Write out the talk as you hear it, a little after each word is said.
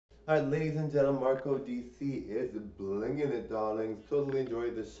Alright, ladies and gentlemen, Marco DC is blinging it, darlings. Totally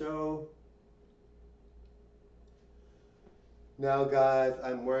enjoyed the show. Now, guys,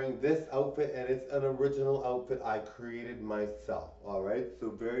 I'm wearing this outfit, and it's an original outfit I created myself. Alright, so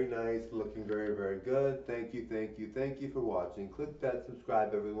very nice, looking very, very good. Thank you, thank you, thank you for watching. Click that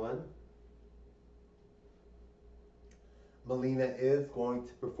subscribe, everyone. Melina is going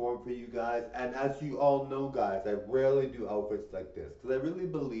to perform for you guys, and as you all know, guys, I rarely do outfits like this because I really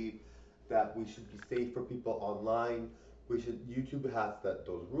believe that we should be safe for people online. We should, YouTube has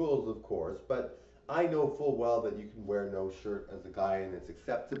those rules, of course, but I know full well that you can wear no shirt as a guy and it's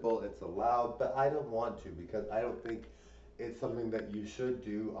acceptable, it's allowed, but I don't want to because I don't think it's something that you should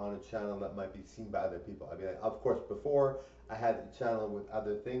do on a channel that might be seen by other people. I mean, of course, before I had a channel with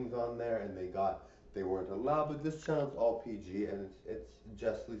other things on there and they weren't allowed, but this channel's all PG and it's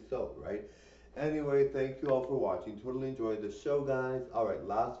justly so, right? Anyway, thank you all for watching. Totally enjoyed the show, guys. All right,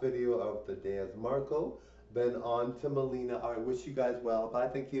 last video of the day as Marco. Then on to Melina. All right, wish you guys well. Bye,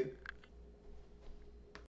 thank you.